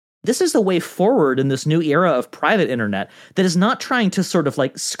This is the way forward in this new era of private internet that is not trying to sort of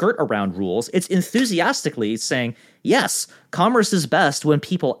like skirt around rules. It's enthusiastically saying, yes, commerce is best when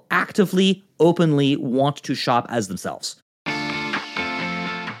people actively, openly want to shop as themselves.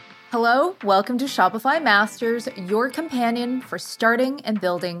 Hello, welcome to Shopify Masters, your companion for starting and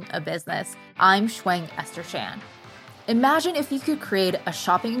building a business. I'm Shuang Esther Shan. Imagine if you could create a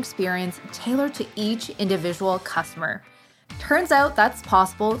shopping experience tailored to each individual customer. Turns out that's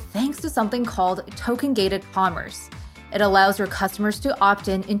possible thanks to something called token-gated commerce. It allows your customers to opt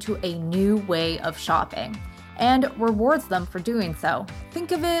into a new way of shopping and rewards them for doing so.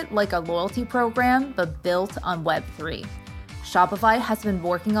 Think of it like a loyalty program, but built on Web3. Shopify has been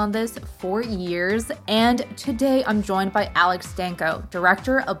working on this for years, and today I'm joined by Alex Danko,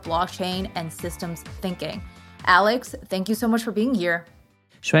 Director of Blockchain and Systems Thinking. Alex, thank you so much for being here.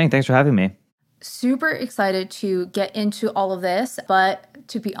 Shuang, thanks for having me. Super excited to get into all of this, but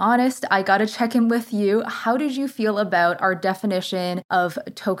to be honest, I gotta check in with you. How did you feel about our definition of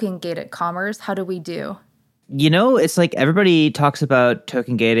token-gated commerce? How do we do? You know, it's like everybody talks about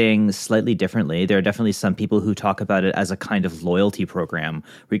token gating slightly differently. There are definitely some people who talk about it as a kind of loyalty program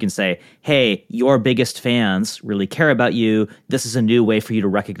where you can say, hey, your biggest fans really care about you. This is a new way for you to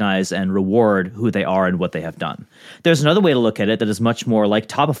recognize and reward who they are and what they have done. There's another way to look at it that is much more like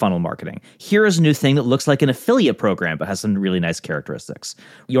top of funnel marketing. Here is a new thing that looks like an affiliate program but has some really nice characteristics.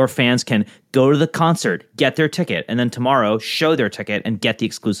 Your fans can go to the concert, get their ticket, and then tomorrow show their ticket and get the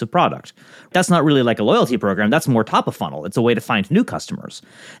exclusive product. That's not really like a loyalty program. That's more top of funnel. It's a way to find new customers.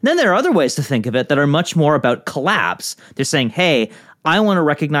 And then there are other ways to think of it that are much more about collabs. They're saying, hey, I want to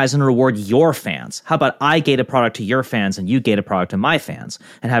recognize and reward your fans. How about I gate a product to your fans and you gate a product to my fans,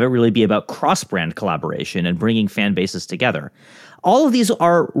 and have it really be about cross-brand collaboration and bringing fan bases together. All of these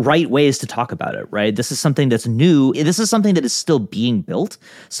are right ways to talk about it, right? This is something that's new. This is something that is still being built.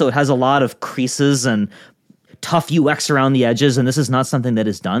 So it has a lot of creases and tough UX around the edges, and this is not something that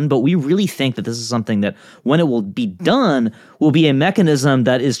is done, but we really think that this is something that, when it will be done, will be a mechanism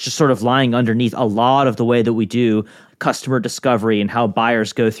that is just sort of lying underneath a lot of the way that we do customer discovery and how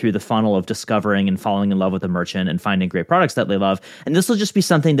buyers go through the funnel of discovering and falling in love with a merchant and finding great products that they love. And this will just be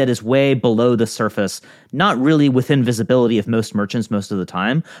something that is way below the surface, not really within visibility of most merchants most of the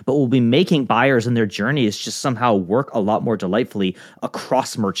time, but will be making buyers and their journeys just somehow work a lot more delightfully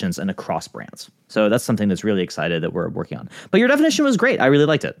across merchants and across brands. So that's something that's really excited that we're working on. But your definition was great. I really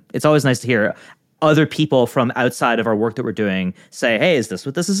liked it. It's always nice to hear other people from outside of our work that we're doing say, hey, is this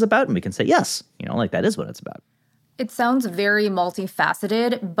what this is about? And we can say, yes, like that is what it's about. It sounds very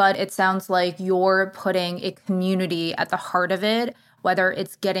multifaceted, but it sounds like you're putting a community at the heart of it, whether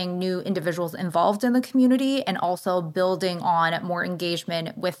it's getting new individuals involved in the community and also building on more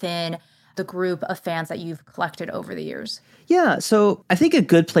engagement within the group of fans that you've collected over the years. Yeah, so I think a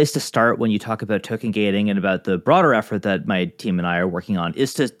good place to start when you talk about token gating and about the broader effort that my team and I are working on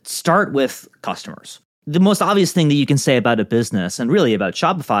is to start with customers. The most obvious thing that you can say about a business and really about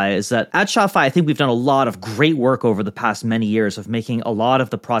Shopify is that at Shopify, I think we've done a lot of great work over the past many years of making a lot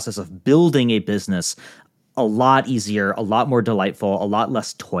of the process of building a business a lot easier, a lot more delightful, a lot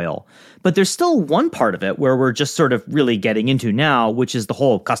less toil. But there's still one part of it where we're just sort of really getting into now, which is the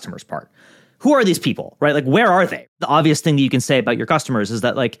whole customers part. Who are these people, right? Like, where are they? The obvious thing that you can say about your customers is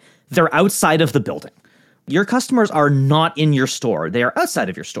that, like, they're outside of the building. Your customers are not in your store. They are outside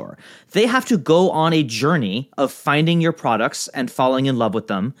of your store. They have to go on a journey of finding your products and falling in love with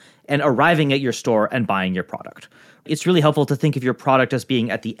them and arriving at your store and buying your product. It's really helpful to think of your product as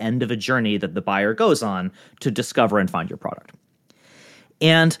being at the end of a journey that the buyer goes on to discover and find your product.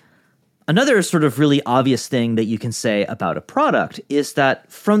 And another sort of really obvious thing that you can say about a product is that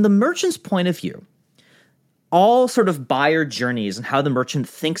from the merchant's point of view, all sort of buyer journeys and how the merchant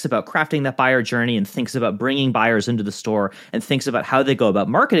thinks about crafting that buyer journey and thinks about bringing buyers into the store and thinks about how they go about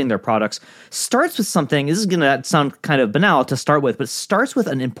marketing their products starts with something. This is going to sound kind of banal to start with, but it starts with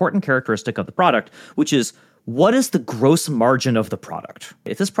an important characteristic of the product, which is what is the gross margin of the product?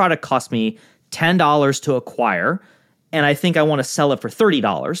 If this product costs me $10 to acquire and I think I want to sell it for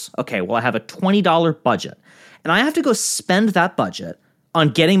 $30, okay, well, I have a $20 budget and I have to go spend that budget on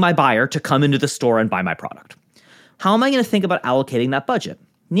getting my buyer to come into the store and buy my product. How am I going to think about allocating that budget?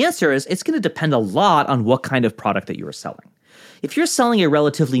 And the answer is it's going to depend a lot on what kind of product that you are selling. If you're selling a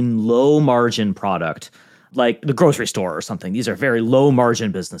relatively low margin product, like the grocery store or something, these are very low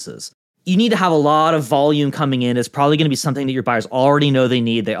margin businesses. You need to have a lot of volume coming in. It's probably going to be something that your buyers already know they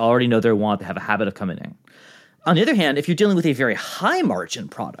need. They already know they want. They have a habit of coming in. On the other hand, if you're dealing with a very high margin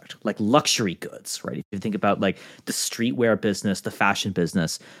product, like luxury goods, right? If you think about like the streetwear business, the fashion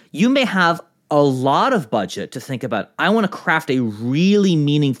business, you may have a lot of budget to think about, I want to craft a really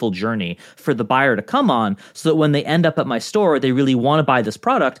meaningful journey for the buyer to come on so that when they end up at my store, they really want to buy this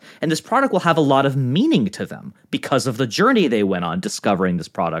product. And this product will have a lot of meaning to them because of the journey they went on discovering this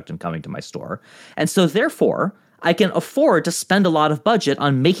product and coming to my store. And so therefore, I can afford to spend a lot of budget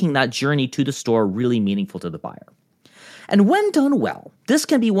on making that journey to the store really meaningful to the buyer. And when done well, this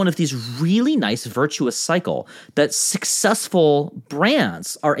can be one of these really nice virtuous cycle that successful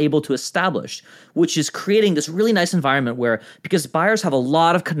brands are able to establish, which is creating this really nice environment where, because buyers have a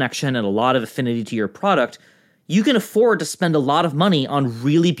lot of connection and a lot of affinity to your product, you can afford to spend a lot of money on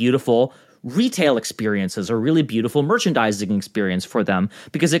really beautiful retail experiences or really beautiful merchandising experience for them,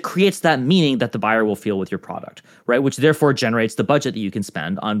 because it creates that meaning that the buyer will feel with your product, right? Which therefore generates the budget that you can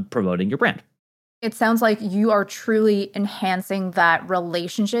spend on promoting your brand. It sounds like you are truly enhancing that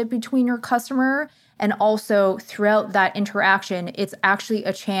relationship between your customer. And also throughout that interaction, it's actually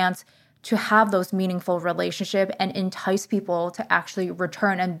a chance to have those meaningful relationship and entice people to actually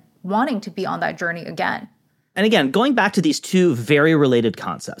return and wanting to be on that journey again. And again, going back to these two very related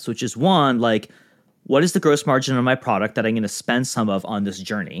concepts, which is one, like, what is the gross margin on my product that I'm going to spend some of on this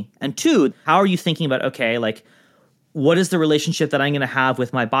journey? And two, how are you thinking about, okay, like, what is the relationship that I'm going to have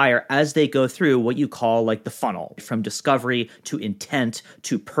with my buyer as they go through what you call like the funnel, from discovery to intent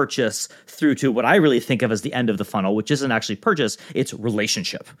to purchase through to what I really think of as the end of the funnel, which isn't actually purchase, it's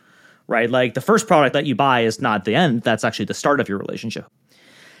relationship, right? Like the first product that you buy is not the end. That's actually the start of your relationship.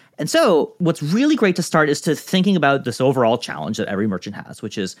 And so what's really great to start is to thinking about this overall challenge that every merchant has,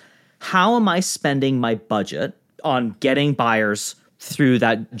 which is, how am I spending my budget on getting buyers through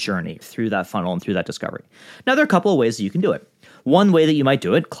that journey, through that funnel, and through that discovery? Now, there are a couple of ways that you can do it. One way that you might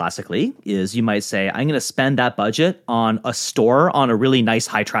do it classically is you might say, I'm going to spend that budget on a store on a really nice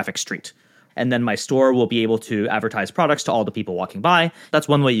high traffic street. And then my store will be able to advertise products to all the people walking by. That's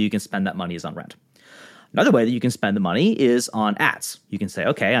one way you can spend that money, is on rent. Another way that you can spend the money is on ads. You can say,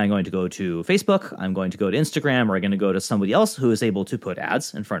 okay, I'm going to go to Facebook, I'm going to go to Instagram, or I'm going to go to somebody else who is able to put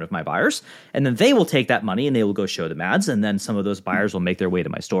ads in front of my buyers. And then they will take that money and they will go show them ads. And then some of those buyers will make their way to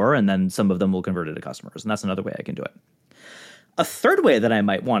my store. And then some of them will convert it to customers. And that's another way I can do it. A third way that I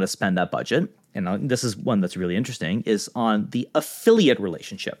might want to spend that budget, and this is one that's really interesting, is on the affiliate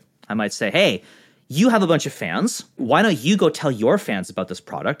relationship. I might say, hey, you have a bunch of fans. Why don't you go tell your fans about this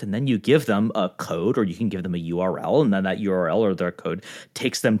product, and then you give them a code, or you can give them a URL, and then that URL or their code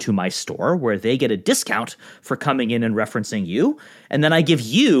takes them to my store where they get a discount for coming in and referencing you. And then I give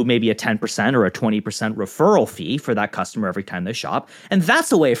you maybe a 10% or a 20% referral fee for that customer every time they shop. And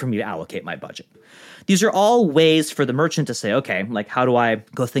that's a way for me to allocate my budget. These are all ways for the merchant to say, okay, like, how do I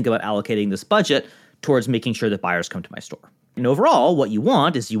go think about allocating this budget towards making sure that buyers come to my store? And overall, what you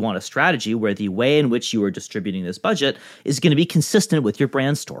want is you want a strategy where the way in which you are distributing this budget is going to be consistent with your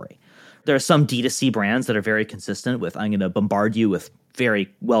brand story. There are some D2C brands that are very consistent with, I'm going to bombard you with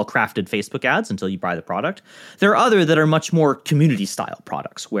very well-crafted Facebook ads until you buy the product. There are other that are much more community-style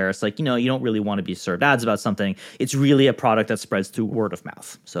products where it's like, you don't really want to be served ads about something. It's really a product that spreads through word of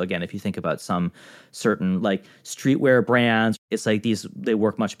mouth. So again, if you think about some certain like streetwear brands, it's like they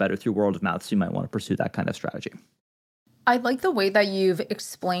work much better through word of mouth. So you might want to pursue that kind of strategy. I like the way that you've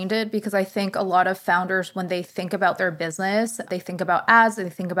explained it, because I think a lot of founders, when they think about their business, they think about ads, they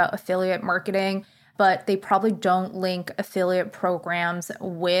think about affiliate marketing, but they probably don't link affiliate programs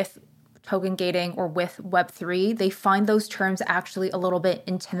with token gating or with Web3. They find those terms actually a little bit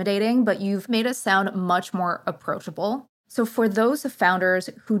intimidating, but you've made it sound much more approachable. So for those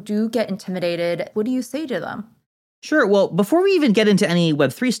founders who do get intimidated, what do you say to them? Sure. Well, before we even get into any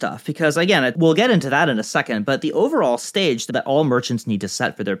Web3 stuff, because again, we'll get into that in a second, but the overall stage that all merchants need to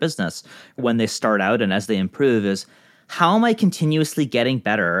set for their business when they start out and as they improve is, how am I continuously getting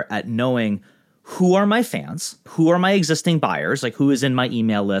better at knowing who are my fans, who are my existing buyers, like who is in my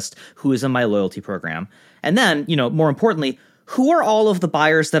email list, who is in my loyalty program, and then, more importantly, who are all of the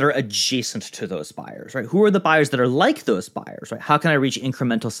buyers that are adjacent to those buyers, right? Who are the buyers that are like those buyers, right? How can I reach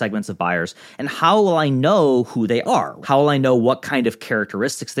incremental segments of buyers? And how will I know who they are? How will I know what kind of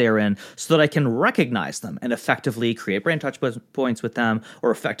characteristics they are in so that I can recognize them and effectively create brand touch points with them,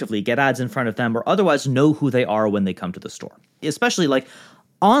 or effectively get ads in front of them, or otherwise know who they are when they come to the store? Especially like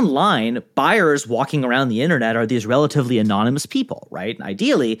online, buyers walking around the internet are these relatively anonymous people, right? And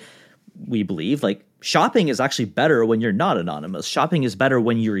ideally, we believe, like shopping is actually better when you're not anonymous. Shopping is better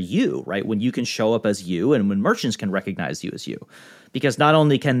when you're you, right? When you can show up as you and when merchants can recognize you as you. Because not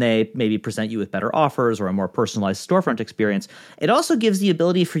only can they maybe present you with better offers or a more personalized storefront experience, it also gives the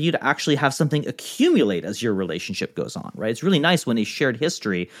ability for you to actually have something accumulate as your relationship goes on, right? It's really nice when a shared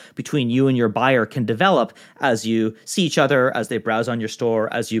history between you and your buyer can develop as you see each other, as they browse on your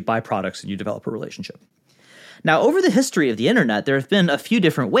store, as you buy products and you develop a relationship. Now, over the history of the internet, there have been a few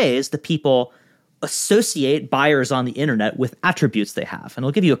different ways that people associate buyers on the internet with attributes they have. And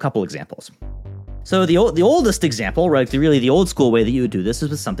I'll give you a couple examples. So the oldest example, right, the old school way that you would do this is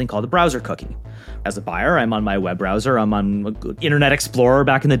with something called a browser cookie. As a buyer, I'm on my web browser, I'm on Internet Explorer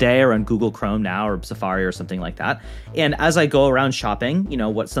back in the day, or on Google Chrome now, or Safari or something like that. And as I go around shopping,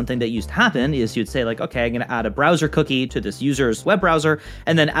 what's something that used to happen is you'd say like, okay, I'm going to add a browser cookie to this user's web browser.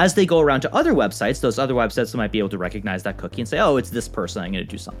 And then as they go around to other websites, those other websites might be able to recognize that cookie and say, oh, it's this person, I'm going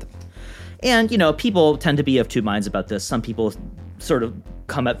to do something. And, people tend to be of two minds about this. Some people sort of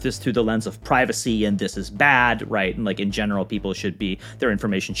come at this through the lens of privacy and this is bad, right? And like in general, their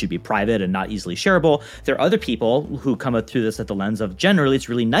information should be private and not easily shareable. There are other people who come at through this at the lens of generally it's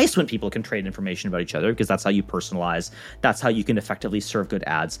really nice when people can trade information about each other because that's how you personalize. That's how you can effectively serve good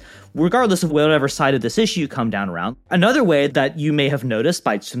ads, regardless of whatever side of this issue you come down around. Another way that you may have noticed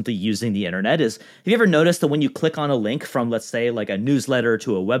by simply using the internet is, have you ever noticed that when you click on a link from, let's say, like a newsletter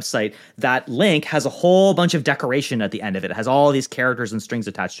to a website, that link has a whole bunch of decoration at the end of it. It has all these characters and strings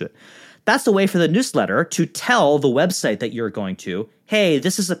attached to it. That's a way for the newsletter to tell the website that you're going to, hey,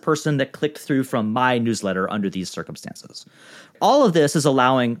 this is a person that clicked through from my newsletter under these circumstances. All of this is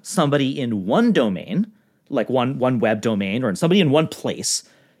allowing somebody in one domain, like one web domain, or somebody in one place,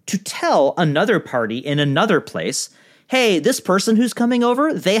 to tell another party in another place, hey, this person who's coming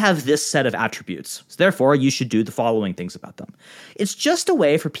over, they have this set of attributes. So therefore, you should do the following things about them. It's just a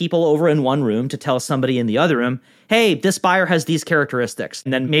way for people over in one room to tell somebody in the other room, hey, this buyer has these characteristics.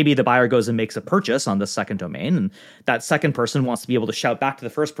 And then maybe the buyer goes and makes a purchase on the second domain, and that second person wants to be able to shout back to the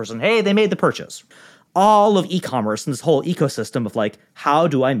first person, hey, they made the purchase. All of e-commerce and this whole ecosystem of like, how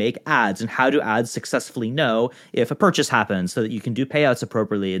do I make ads and how do ads successfully know if a purchase happens so that you can do payouts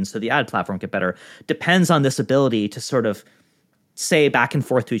appropriately and so the ad platform get better, depends on this ability to sort of say back and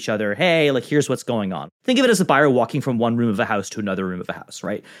forth to each other, hey, like here's what's going on. Think of it as a buyer walking from one room of a house to another room of a house,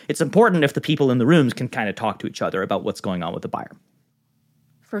 right? It's important if the people in the rooms can kind of talk to each other about what's going on with the buyer.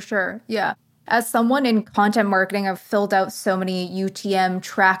 For sure, yeah. As someone in content marketing, I've filled out so many UTM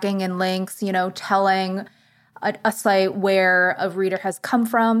tracking and links, telling a site where a reader has come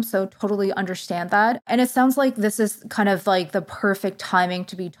from. So totally understand that. And it sounds like this is kind of like the perfect timing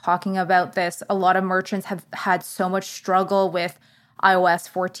to be talking about this. A lot of merchants have had so much struggle with iOS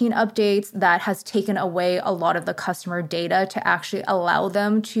 14 updates that has taken away a lot of the customer data to actually allow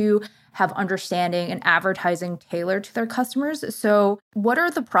them to have understanding and advertising tailored to their customers. So what are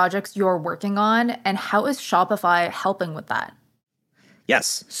the projects you're working on and how is Shopify helping with that?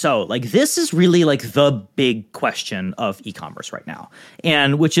 Yes. So this is really the big question of e-commerce right now.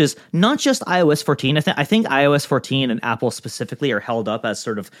 And which is not just iOS 14. I think iOS 14 and Apple specifically are held up as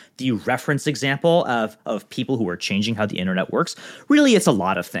sort of the reference example of people who are changing how the internet works. Really, it's a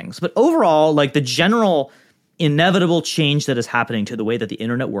lot of things. But overall, the general inevitable change that is happening to the way that the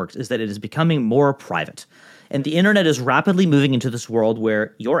internet works is that it is becoming more private. And the internet is rapidly moving into this world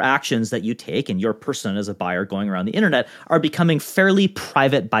where your actions that you take and your person as a buyer going around the internet are becoming fairly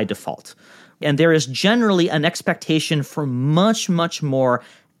private by default. And there is generally an expectation for much, much more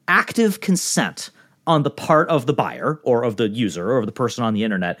active consent on the part of the buyer or of the user or of the person on the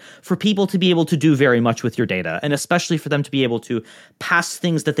internet for people to be able to do very much with your data, and especially for them to be able to pass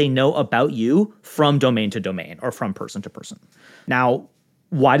things that they know about you from domain to domain or from person to person. Now,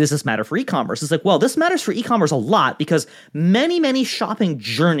 why does this matter for e-commerce? It's this matters for e-commerce a lot because many, many shopping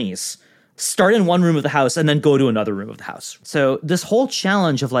journeys start in one room of the house and then go to another room of the house. So this whole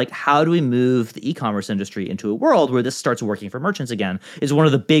challenge of how do we move the e-commerce industry into a world where this starts working for merchants again is one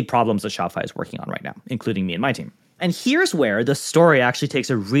of the big problems that Shopify is working on right now, including me and my team. And here's where the story actually takes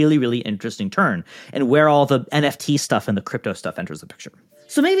a really, really interesting turn and where all the NFT stuff and the crypto stuff enters the picture.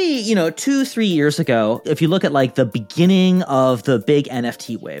 So maybe, 2-3 years ago, if you look at the beginning of the big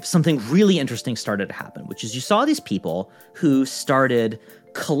NFT wave, something really interesting started to happen, which is you saw these people who started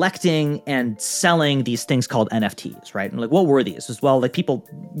collecting and selling these things called NFTs, right? And what were these? As well, people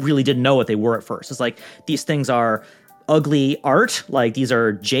really didn't know what they were at first. It's these things are ugly art, these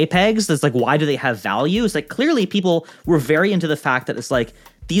are JPEGs. It's why do they have value? It's clearly people were very into the fact that it's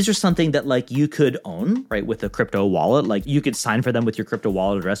these are something that you could own, right, with a crypto wallet. You could sign for them with your crypto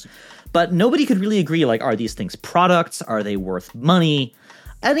wallet address. But nobody could really agree, are these things products? Are they worth money?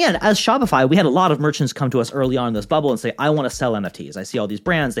 And again, as Shopify, we had a lot of merchants come to us early on in this bubble and say, I want to sell NFTs. I see all these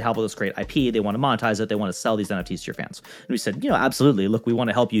brands, they have all this great IP, they want to monetize it, they want to sell these NFTs to your fans. And we said, absolutely. Look, we want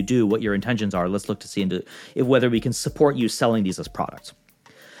to help you do what your intentions are. Let's look to see whether we can support you selling these as products.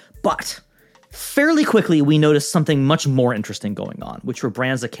 But fairly quickly, we noticed something much more interesting going on, which were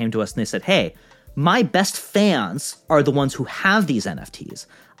brands that came to us and they said, hey, my best fans are the ones who have these NFTs.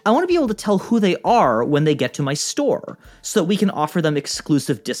 I want to be able to tell who they are when they get to my store so that we can offer them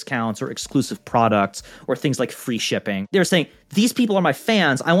exclusive discounts or exclusive products or things like free shipping. They're saying, these people are my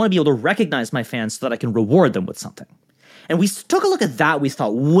fans. I want to be able to recognize my fans so that I can reward them with something. And we took a look at that. We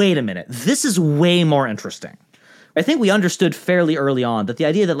thought, wait a minute, this is way more interesting. I think we understood fairly early on that the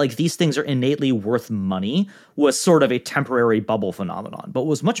idea that like these things are innately worth money was sort of a temporary bubble phenomenon. But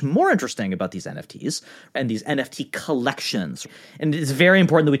what was much more interesting about these NFTs and these NFT collections, and it's very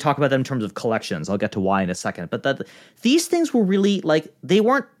important that we talk about them in terms of collections. I'll get to why in a second. But that these things were really like, they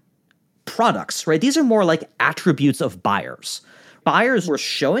weren't products, right? These are more like attributes of buyers. Buyers were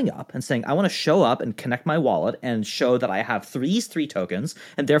showing up and saying, I want to show up and connect my wallet and show that I have these 3 tokens,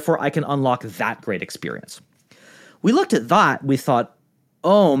 and therefore I can unlock that great experience. We looked at that, we thought,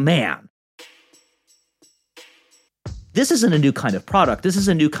 oh man, this isn't a new kind of product. This is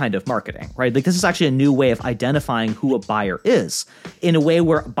a new kind of marketing, right? Like this is actually a new way of identifying who a buyer is in a way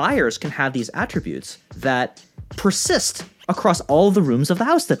where buyers can have these attributes that persist across all the rooms of the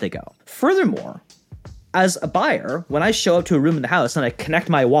house that they go. Furthermore, as a buyer, when I show up to a room in the house and I connect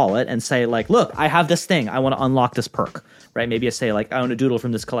my wallet and say like, look, I have this thing, I want to unlock this perk, right? Maybe I say like, I own a doodle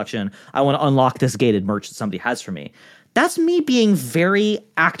from this collection, I want to unlock this gated merch that somebody has for me. That's me being very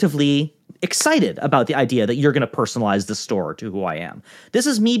actively excited about the idea that you're going to personalize the store to who I am. This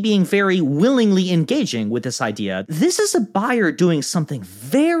is me being very willingly engaging with this idea. This is a buyer doing something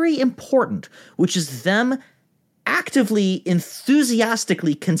very important, which is them actively,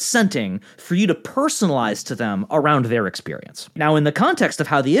 enthusiastically consenting for you to personalize to them around their experience. Now, in the context of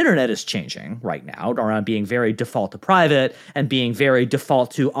how the internet is changing right now, around being very default to private and being very default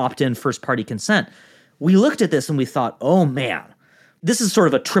to opt-in first-party consent, we looked at this and we thought, oh man, this is sort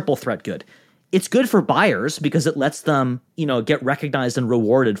of a triple threat good. It's good for buyers because it lets them, get recognized and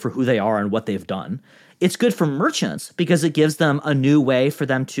rewarded for who they are and what they've done. It's good for merchants because it gives them a new way for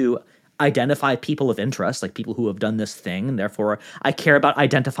them to identify people of interest, like people who have done this thing, and therefore I care about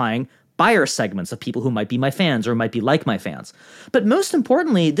identifying buyer segments of people who might be my fans or might be like my fans. But most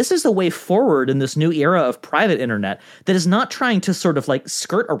importantly, this is a way forward in this new era of private internet that is not trying to sort of like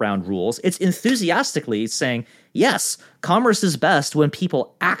skirt around rules. It's enthusiastically saying, yes, commerce is best when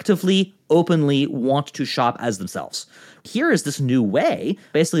people actively, openly want to shop as themselves. Here is this new way,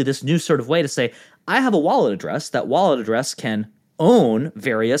 basically this new sort of way to say, I have a wallet address. That wallet address can own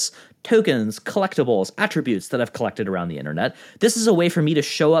various tokens, collectibles, attributes that I've collected around the internet. This is a way for me to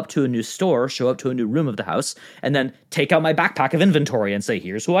show up to a new store, show up to a new room of the house, and then take out my backpack of inventory and say,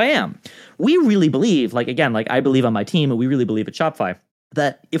 here's who I am. We really believe, I believe on my team, and we really believe at Shopify,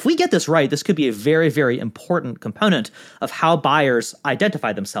 that if we get this right, this could be a very, very important component of how buyers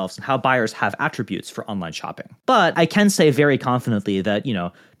identify themselves and how buyers have attributes for online shopping. But I can say very confidently that,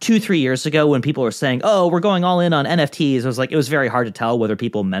 2-3 years ago when people were saying, oh, we're going all in on NFTs, it was very hard to tell whether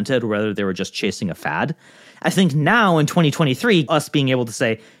people meant it or whether they were just chasing a fad. I think now in 2023, us being able to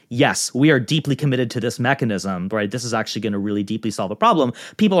say, yes, we are deeply committed to this mechanism, right? This is actually going to really deeply solve a problem.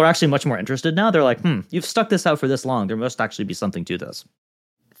 People are actually much more interested now. They're like, you've stuck this out for this long. There must actually be something to this.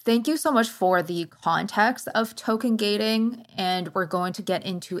 Thank you so much for the context of token gating, and we're going to get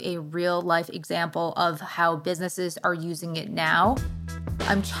into a real life example of how businesses are using it now.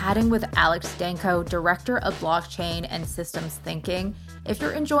 I'm chatting with Alex Danko, Director of Blockchain and Systems Thinking. If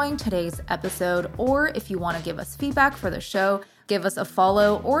you're enjoying today's episode, or if you want to give us feedback for the show, give us a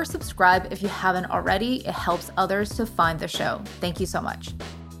follow or subscribe if you haven't already. It helps others to find the show. Thank you so much.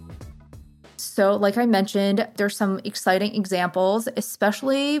 So like I mentioned, there's some exciting examples,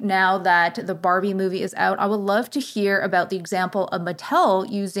 especially now that the Barbie movie is out. I would love to hear about the example of Mattel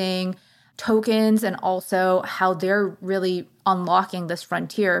using tokens and also how they're really unlocking this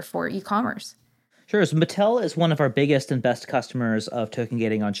frontier for e-commerce. Sure. So Mattel is one of our biggest and best customers of token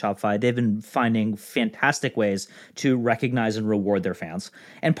gating on Shopify. They've been finding fantastic ways to recognize and reward their fans.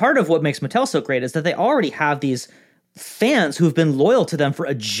 And part of what makes Mattel so great is that they already have these fans who've been loyal to them for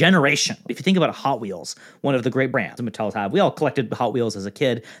a generation. If you think about Hot Wheels, one of the great brands that Mattel's have, we all collected Hot Wheels as a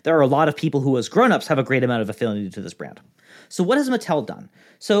kid. There are a lot of people who as grown-ups have a great amount of affinity to this brand. So what has Mattel done?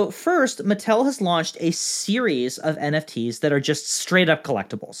 So first, Mattel has launched a series of NFTs that are just straight up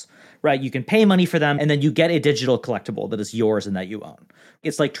collectibles, right? You can pay money for them, and then you get a digital collectible that is yours and that you own.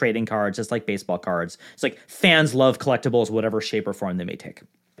 It's like trading cards. It's like baseball cards. It's like fans love collectibles, whatever shape or form they may take.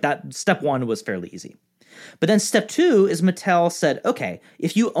 That step one was fairly easy. But then step two is Mattel said, okay,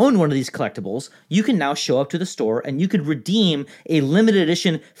 if you own one of these collectibles, you can now show up to the store and you can redeem a limited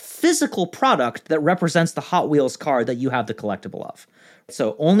edition physical product that represents the Hot Wheels car that you have the collectible of.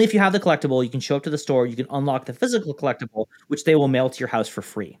 So only if you have the collectible, you can show up to the store, you can unlock the physical collectible, which they will mail to your house for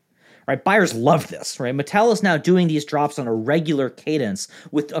free. Right? Buyers love this, right? Mattel is now doing these drops on a regular cadence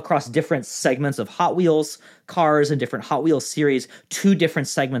across different segments of Hot Wheels cars and different Hot Wheels series to different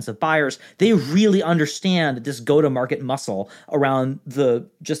segments of buyers. They really understand this go-to-market muscle around the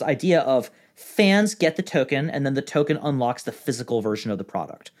just idea of fans get the token and then the token unlocks the physical version of the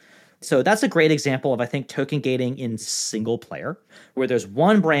product. So that's a great example of, I think, token gating in single player, where there's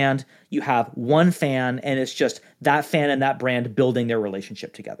one brand, you have one fan, and it's just that fan and that brand building their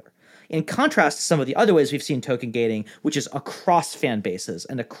relationship together. In contrast to some of the other ways we've seen token gating, which is across fan bases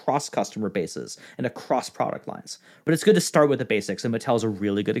and across customer bases and across product lines. But it's good to start with the basics, and Mattel's a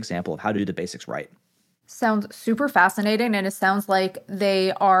really good example of how to do the basics right. Sounds super fascinating, and it sounds like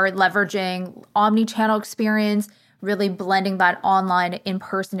they are leveraging omni-channel experience, really blending that online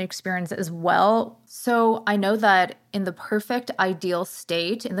in-person experience as well. So I know that in the perfect ideal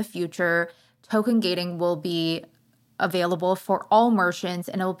state in the future, token gating will be available for all merchants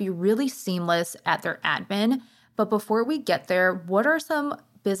and it will be really seamless at their admin. But before we get there, what are some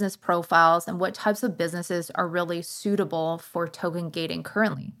business profiles and what types of businesses are really suitable for token gating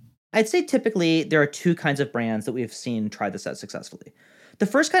currently? I'd say typically there are two kinds of brands that we've seen try this out successfully. The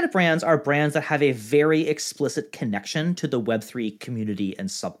first kind of brands are brands that have a very explicit connection to the Web3 community and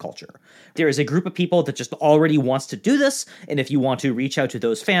subculture. There is a group of people that just already wants to do this, and if you want to reach out to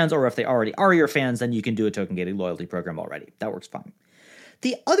those fans, or if they already are your fans, then you can do a token gating loyalty program already. That works fine.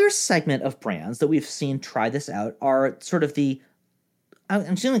 The other segment of brands that we've seen try this out are sort of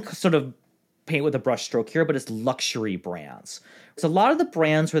I'm just going to sort of paint with a brush stroke here, but it's luxury brands. It's a lot of the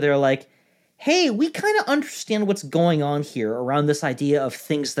brands where they're like, hey, we kind of understand what's going on here around this idea of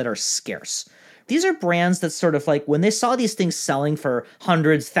things that are scarce. These are brands that sort of like, when they saw these things selling for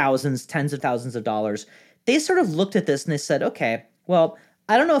hundreds, thousands, tens of thousands of dollars, they sort of looked at this and they said, okay, well,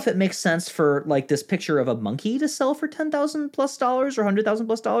 I don't know if it makes sense for like this picture of a monkey to sell for $10,000 plus or $100,000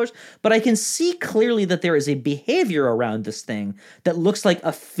 plus, but I can see clearly that there is a behavior around this thing that looks like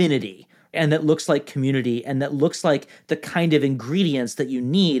affinity, and that looks like community, and that looks like the kind of ingredients that you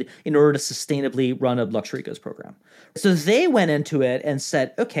need in order to sustainably run a luxury goods program. So they went into it and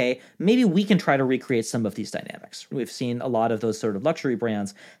said, okay, maybe we can try to recreate some of these dynamics. We've seen a lot of those sort of luxury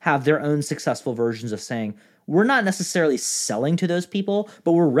brands have their own successful versions of saying, we're not necessarily selling to those people,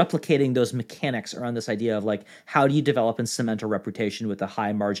 but we're replicating those mechanics around this idea of like, how do you develop and cement a reputation with a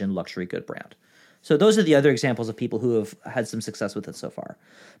high margin luxury good brand? So those are the other examples of people who have had some success with it so far.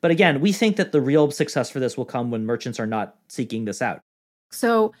 But again, we think that the real success for this will come when merchants are not seeking this out.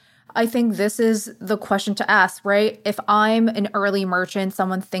 So I think this is the question to ask, right? If I'm an early merchant,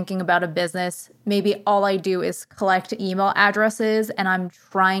 someone thinking about a business, maybe all I do is collect email addresses and I'm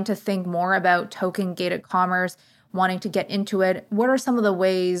trying to think more about token gated commerce, wanting to get into it. What are some of the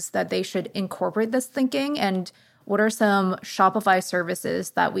ways that they should incorporate this thinking? And what are some Shopify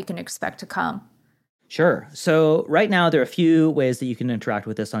services that we can expect to come? Sure. So right now, there are a few ways that you can interact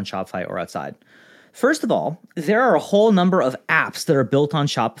with this on Shopify or outside. First of all, there are a whole number of apps that are built on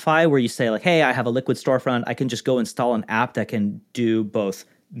Shopify where you say like, hey, I have a Liquid storefront. I can just go install an app that can do both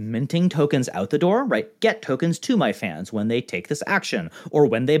minting tokens out the door, right? Get tokens to my fans when they take this action or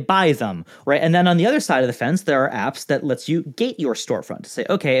when they buy them, right? And then on the other side of the fence, there are apps that lets you gate your storefront to say,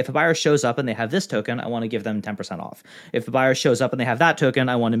 okay, if a buyer shows up and they have this token, I want to give them 10% off. If a buyer shows up and they have that token,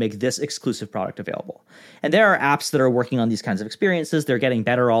 I want to make this exclusive product available. And there are apps that are working on these kinds of experiences. They're getting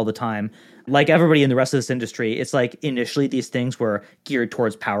better all the time. Like everybody in the rest of this industry, it's like initially these things were geared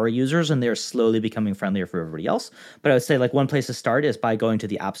towards power users and they're slowly becoming friendlier for everybody else. But I would say like one place to start is by going to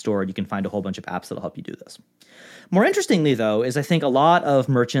the App Store and you can find a whole bunch of apps that'll help you do this. More interestingly, though, is I think a lot of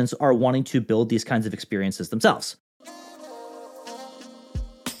merchants are wanting to build these kinds of experiences themselves.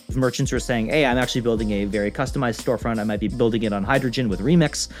 Merchants are saying, hey, I'm actually building a very customized storefront. I might be building it on Hydrogen with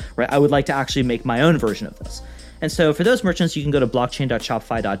Remix, right? I would like to actually make my own version of this. And so for those merchants, you can go to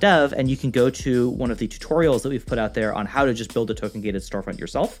blockchain.shopify.dev and you can go to one of the tutorials that we've put out there on how to just build a token-gated storefront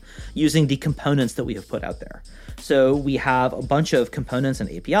yourself using the components that we have put out there. So we have a bunch of components and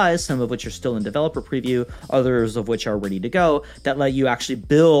APIs, some of which are still in developer preview, others of which are ready to go, that let you actually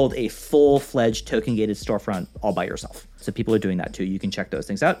build a full-fledged token-gated storefront all by yourself. So people are doing that too. You can check those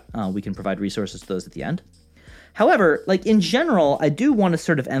things out. We can provide resources to those at the end. However, like in general, I do want to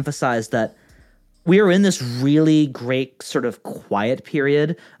sort of emphasize that we are in this really great sort of quiet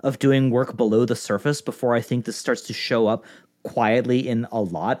period of doing work below the surface before I think this starts to show up quietly in a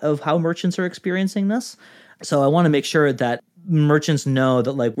lot of how merchants are experiencing this. So I want to make sure that merchants know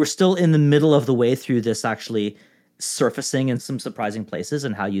that like we're still in the middle of the way through this actually surfacing in some surprising places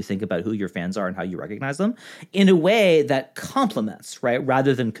and how you think about who your fans are and how you recognize them in a way that complements, right?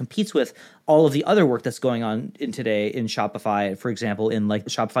 Rather than competes with all of the other work that's going on in today in Shopify, for example, in like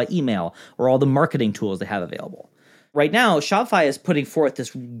Shopify email or all the marketing tools they have available. Right now, Shopify is putting forth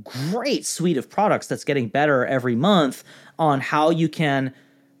this great suite of products that's getting better every month on how you can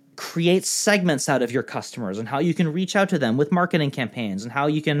create segments out of your customers and how you can reach out to them with marketing campaigns and how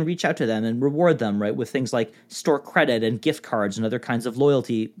you can reach out to them and reward them, right, with things like store credit and gift cards and other kinds of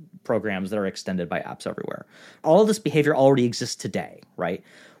loyalty programs that are extended by apps everywhere. All of this behavior already exists today, right?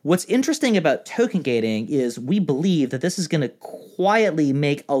 What's interesting about token gating is we believe that this is going to quietly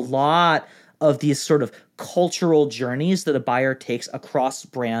make a lot of these sort of cultural journeys that a buyer takes across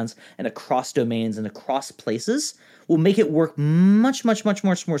brands and across domains and across places will make it work much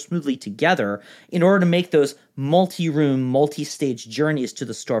more smoothly together in order to make those multi-room, multi-stage journeys to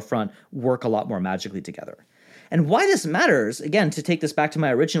the storefront work a lot more magically together. And why this matters, again, to take this back to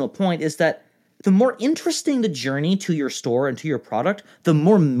my original point, is that the more interesting the journey to your store and to your product, the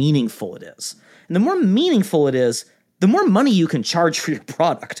more meaningful it is. And the more meaningful it is, the more money you can charge for your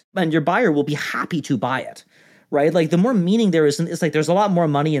product, and your buyer will be happy to buy it. Right? Like the more meaning there is, it's like there's a lot more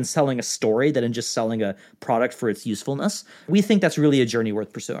money in selling a story than in just selling a product for its usefulness. We think that's really a journey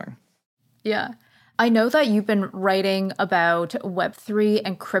worth pursuing. Yeah. I know that you've been writing about Web3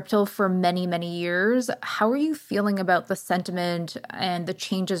 and crypto for many, many years. How are you feeling about the sentiment and the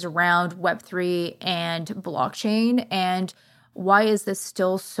changes around Web3 and blockchain? And why is this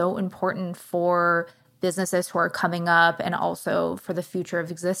still so important for businesses who are coming up and also for the future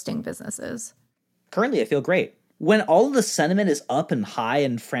of existing businesses? Currently, I feel great. When all of the sentiment is up and high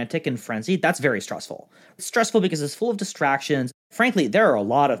and frantic and frenzied, that's very stressful. It's stressful because it's full of distractions. Frankly, there are a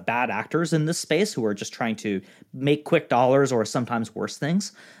lot of bad actors in this space who are just trying to make quick dollars or sometimes worse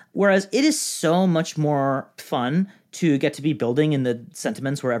things. Whereas it is so much more fun to get to be building in the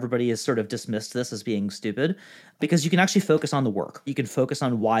sentiments where everybody has sort of dismissed this as being stupid, because you can actually focus on the work. You can focus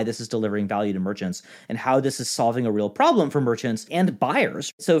on why this is delivering value to merchants and how this is solving a real problem for merchants and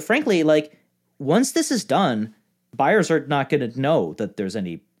buyers. So frankly, like once this is done, buyers are not going to know that there's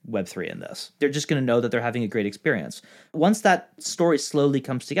any Web3 in this. They're just going to know that they're having a great experience. Once that story slowly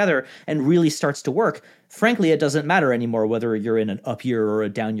comes together and really starts to work, frankly, it doesn't matter anymore whether you're in an up year or a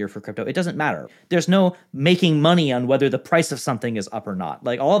down year for crypto. It doesn't matter. There's no making money on whether the price of something is up or not.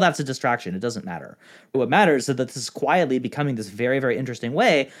 Like all that's a distraction. It doesn't matter. What matters is that this is quietly becoming this very, very interesting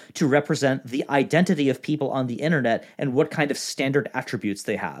way to represent the identity of people on the internet and what kind of standard attributes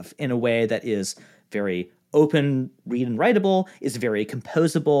they have in a way that is very open, read and writable, is very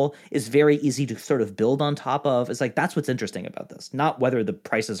composable, is very easy to sort of build on top of. It's like, that's what's interesting about this, not whether the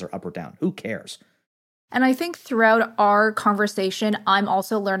prices are up or down. Who cares? And I think throughout our conversation, I'm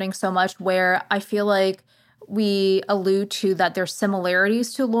also learning so much where I feel like we allude to that there's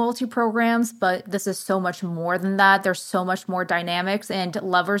similarities to loyalty programs, but this is so much more than that. There's so much more dynamics and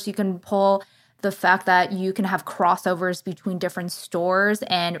levers you can pull. The fact that you can have crossovers between different stores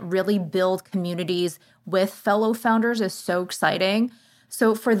and really build communities with fellow founders is so exciting.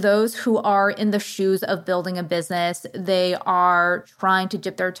 So for those who are in the shoes of building a business, they are trying to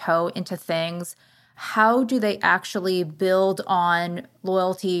dip their toe into things. How do they actually build on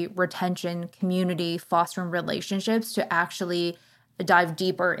loyalty, retention, community, fostering relationships to actually dive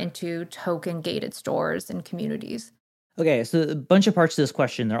deeper into token-gated stores and communities? Okay, so a bunch of parts to this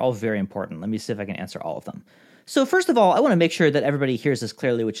question. They're all very important. Let me see if I can answer all of them. So first of all, I want to make sure that everybody hears this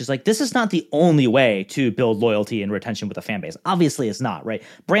clearly, which is like, this is not the only way to build loyalty and retention with a fan base. Obviously, it's not, right?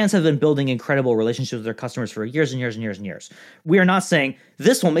 Brands have been building incredible relationships with their customers for years and years and years and years. We are not saying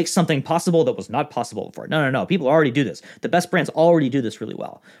this will make something possible that was not possible before. No. People already do this. The best brands already do this really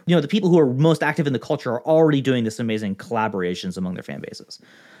well. You know, the people who are most active in the culture are already doing this amazing collaborations among their fan bases.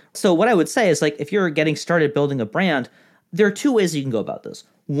 So what I would say is like, if you're getting started building a brand, there are two ways you can go about this.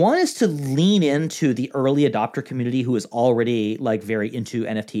 One is to lean into the early adopter community who is already like very into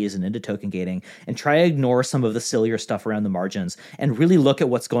NFTs and into token gating, and try to ignore some of the sillier stuff around the margins and really look at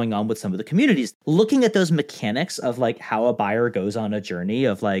what's going on with some of the communities. Looking at those mechanics of like how a buyer goes on a journey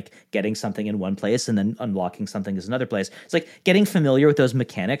of like getting something in one place and then unlocking something in another place. It's like getting familiar with those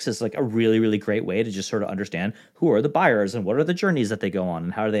mechanics is like a really, really great way to just sort of understand who are the buyers and what are the journeys that they go on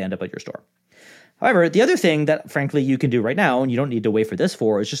and how do they end up at your store. However, the other thing that, frankly, you can do right now, and you don't need to wait for this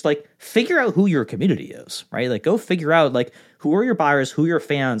for, is just like figure out who your community is, right? Like go figure out like who are your buyers, who are your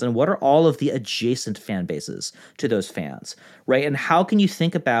fans, and what are all of the adjacent fan bases to those fans, right? And how can you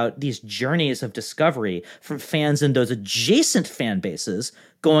think about these journeys of discovery from fans in those adjacent fan bases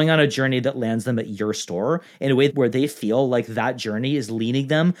going on a journey that lands them at your store in a way where they feel like that journey is leading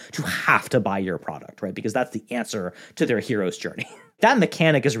them to have to buy your product, right? Because that's the answer to their hero's journey. That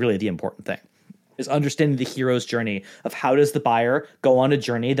mechanic is really the important thing. Is understanding the hero's journey of how does the buyer go on a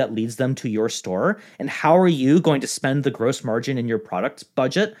journey that leads them to your store, and how are you going to spend the gross margin in your product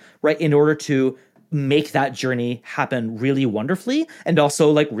budget, right, in order to make that journey happen really wonderfully and also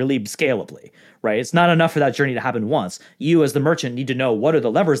like really scalably, right? It's not enough for that journey to happen once. You as the merchant need to know what are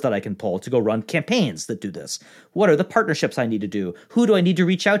the levers that I can pull to go run campaigns that do this? What are the partnerships I need to do? Who do I need to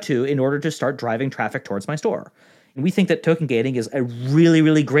reach out to in order to start driving traffic towards my store? And we think that token gating is a really,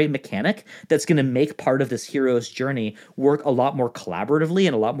 really great mechanic that's going to make part of this hero's journey work a lot more collaboratively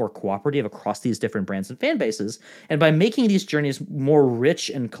and a lot more cooperative across these different brands and fan bases. And by making these journeys more rich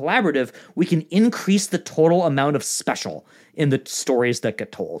and collaborative, we can increase the total amount of special in the stories that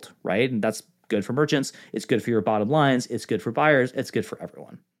get told, right? And that's good for merchants. It's good for your bottom lines. It's good for buyers. It's good for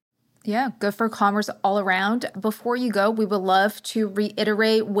everyone. Yeah, good for commerce all around. Before you go, we would love to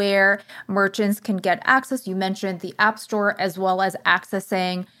reiterate where merchants can get access. You mentioned the App Store as well as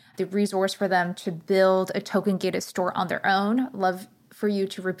accessing the resource for them to build a token-gated store on their own. Love for you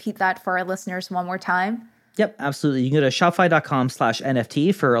to repeat that for our listeners one more time. Yep, absolutely. You can go to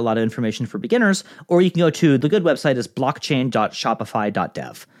shopify.com/NFT for a lot of information for beginners, or you can go to the good website is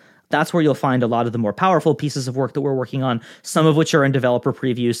blockchain.shopify.dev. That's where you'll find a lot of the more powerful pieces of work that we're working on, some of which are in developer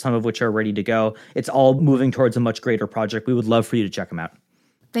preview, some of which are ready to go. It's all moving towards a much greater project. We would love for you to check them out.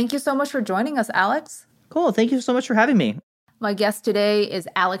 Thank you so much for joining us, Alex. Cool. Thank you so much for having me. My guest today is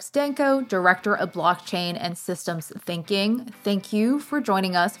Alex Danco, Director of Blockchain and Systems Thinking. Thank you for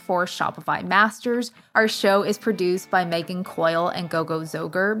joining us for Shopify Masters. Our show is produced by Megan Coyle and Gogo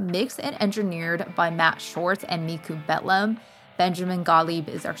Zoger, mixed and engineered by Matt Short and Miku Betlam. Benjamin Gottlieb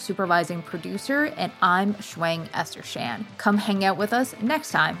is our supervising producer, and I'm Shuang Esther Shan. Come hang out with us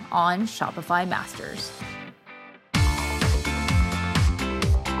next time on Shopify Masters.